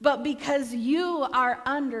 but because you are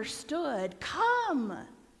understood. Come.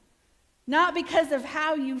 Not because of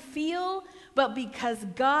how you feel, but because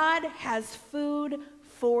God has food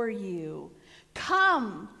for you.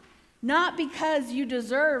 Come, not because you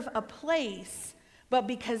deserve a place, but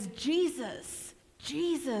because Jesus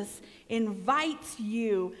invites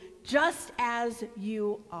you just as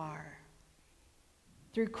you are.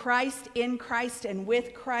 Through Christ, in Christ, and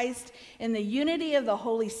with Christ, in the unity of the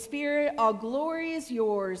Holy Spirit, all glory is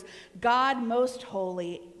yours, God most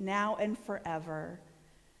holy, now and forever.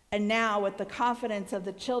 And now, with the confidence of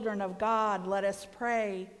the children of God, let us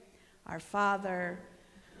pray. Our Father,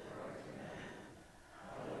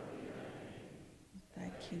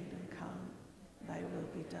 thy kingdom come, thy will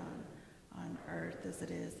be done, on earth as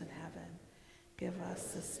it is in heaven. Give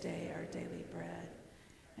us this day our daily bread,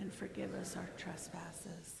 and forgive us our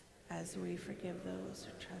trespasses, as we forgive those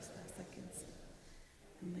who trespass against us.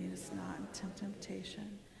 And lead us not into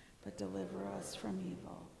temptation, but deliver us from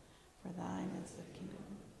evil. For thine is the kingdom,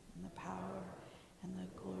 and the power and the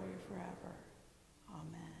glory forever.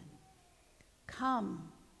 Amen.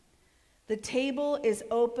 Come. The table is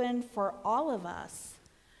open for all of us,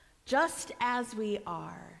 just as we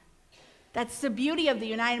are. That's the beauty of the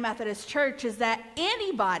United Methodist Church, is that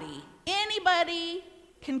anybody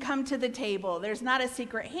can come to the table. There's not a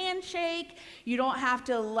secret handshake. You don't have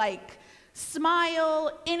to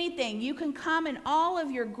smile, anything. You can come in all of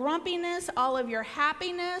your grumpiness, all of your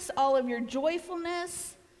happiness, all of your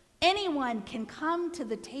joyfulness. Anyone can come to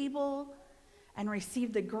the table and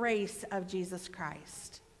receive the grace of Jesus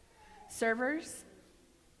Christ. Servers?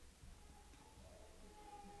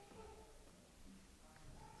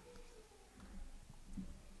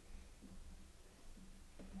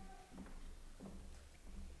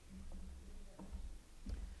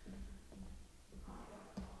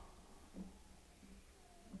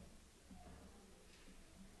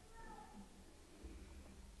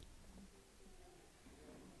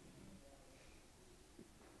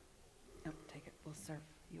 We'll serve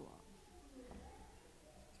you all.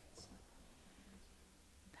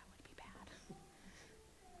 That would be bad.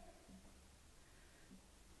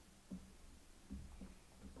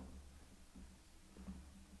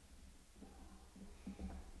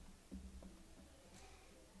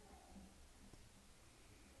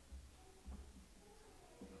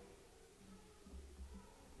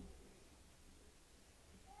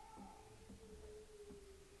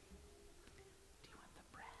 Do you want the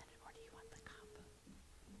bread or do you want the cup?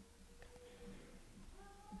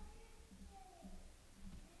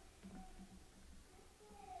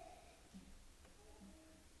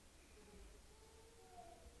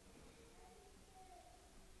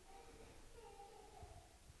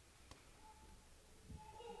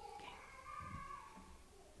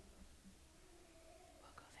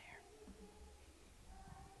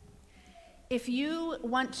 If you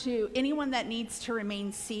want to, anyone that needs to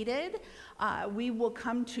remain seated, we will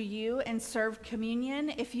come to you and serve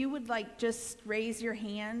communion. If you would just raise your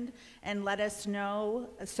hand and let us know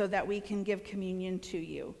so that we can give communion to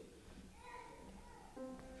you.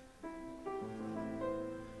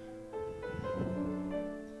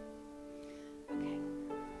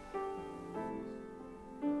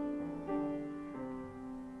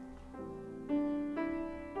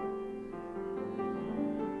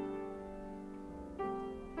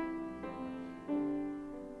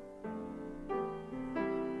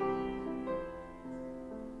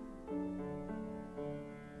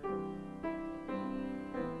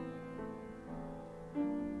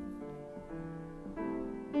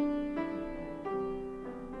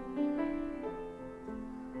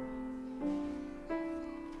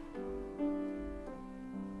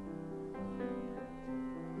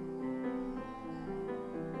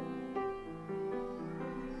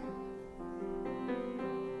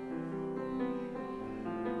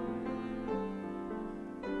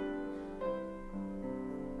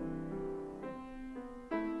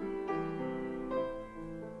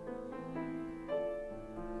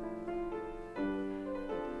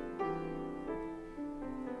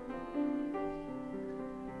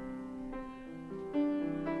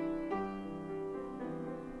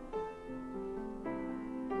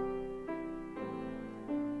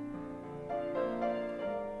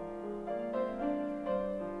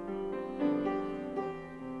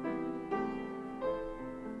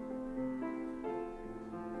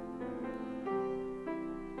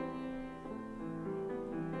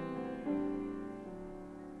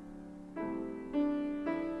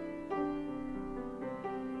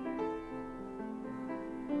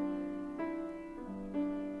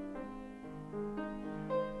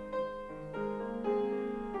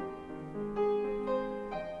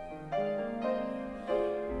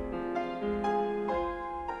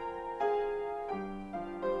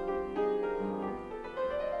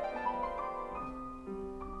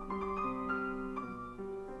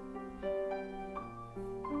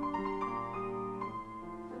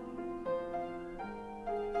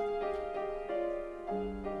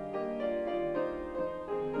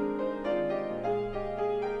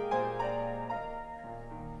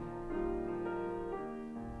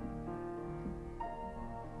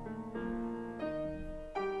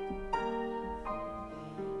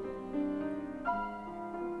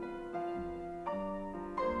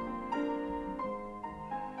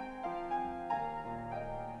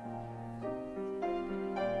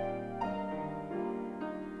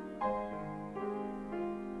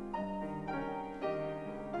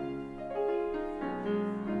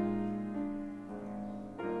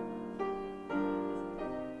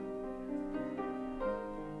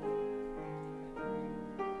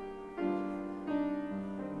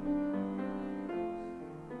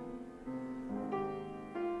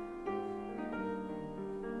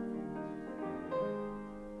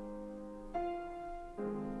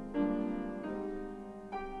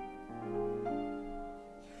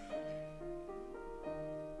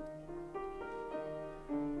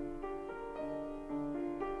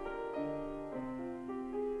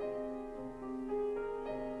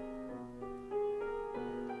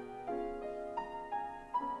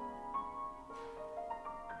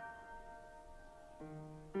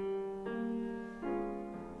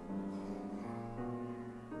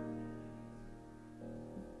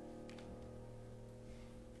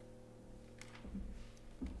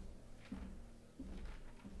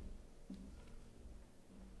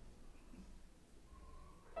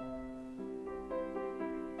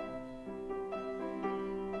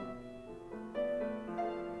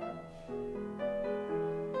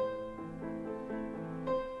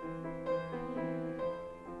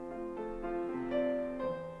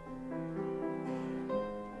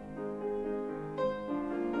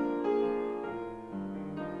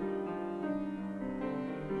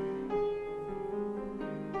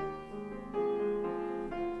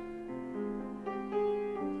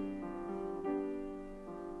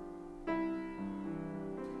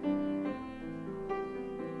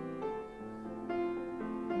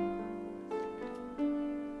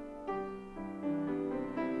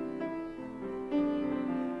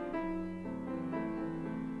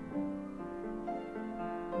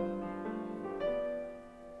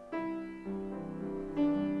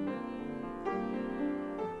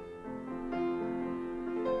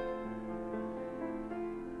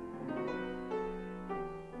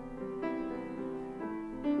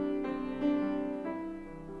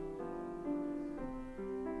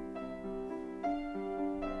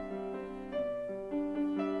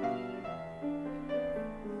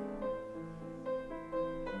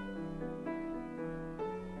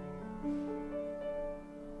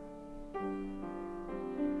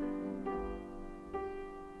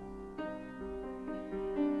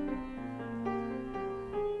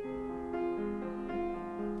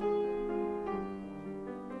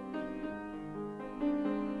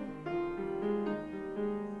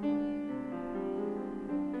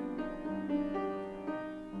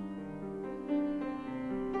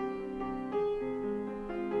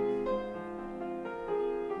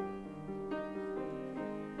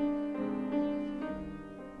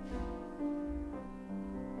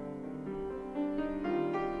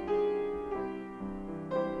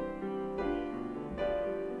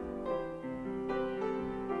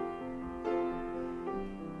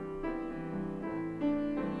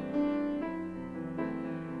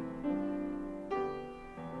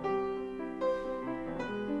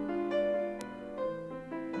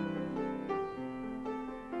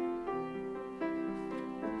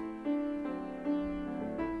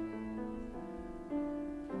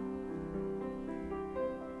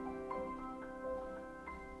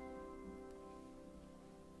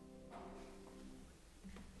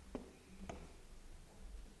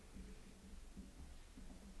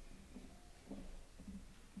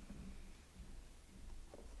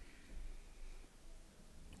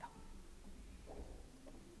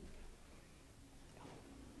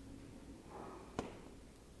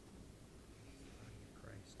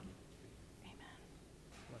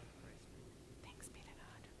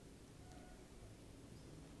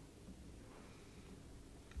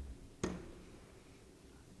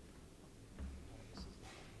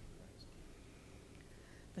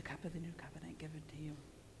 The cup of the new covenant given to you.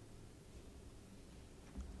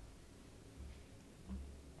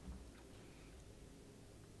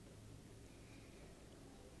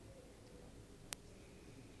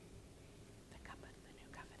 The cup of the new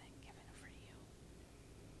covenant given for you.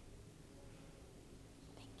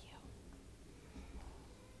 Thank you.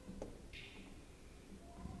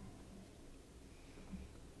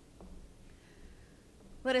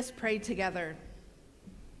 Let us pray together.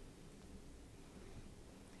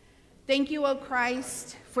 Thank you, O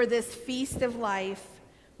Christ, for this feast of life.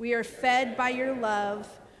 We are fed by your love.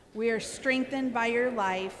 We are strengthened by your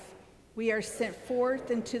life. We are sent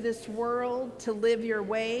forth into this world to live your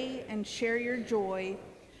way and share your joy.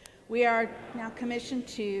 We are now commissioned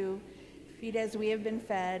to feed as we have been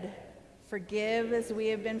fed, forgive as we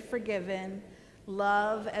have been forgiven,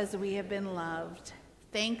 love as we have been loved.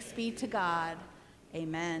 Thanks be to God.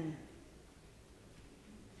 Amen.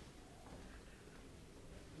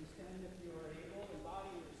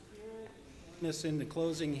 Join us in the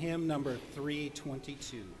closing hymn, number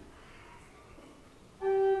 322.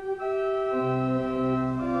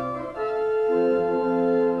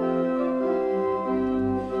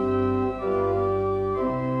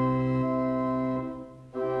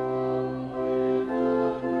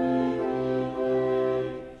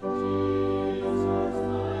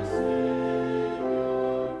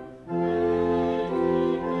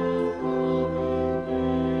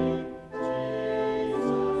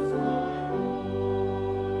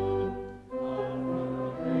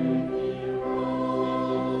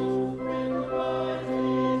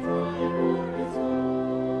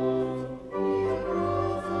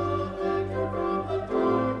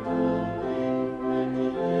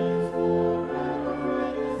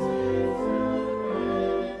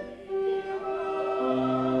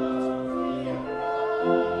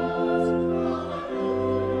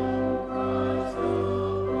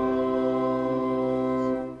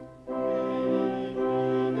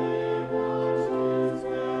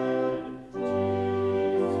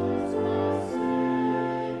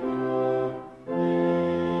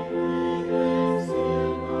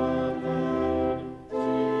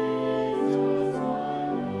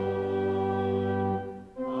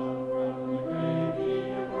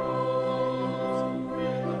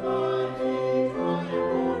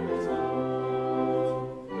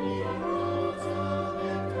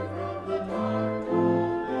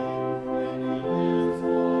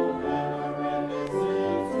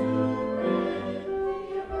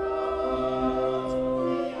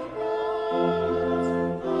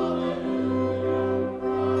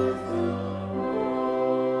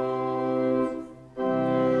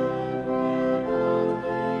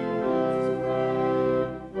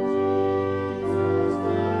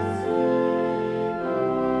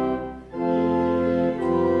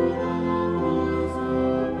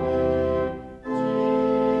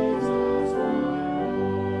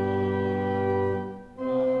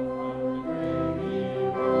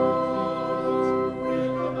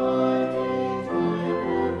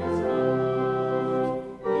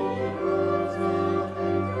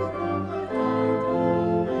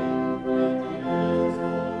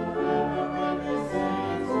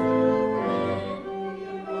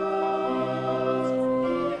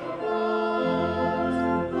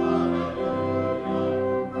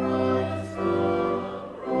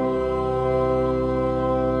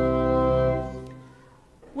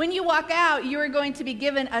 When you walk out, you are going to be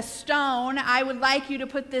given a stone. I would like you to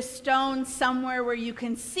put this stone somewhere where you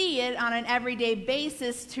can see it on an everyday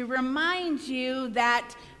basis to remind you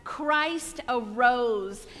that Christ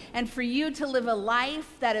arose, and for you to live a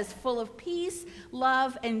life that is full of peace,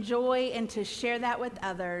 love, and joy, and to share that with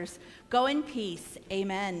others. Go in peace.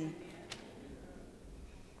 Amen.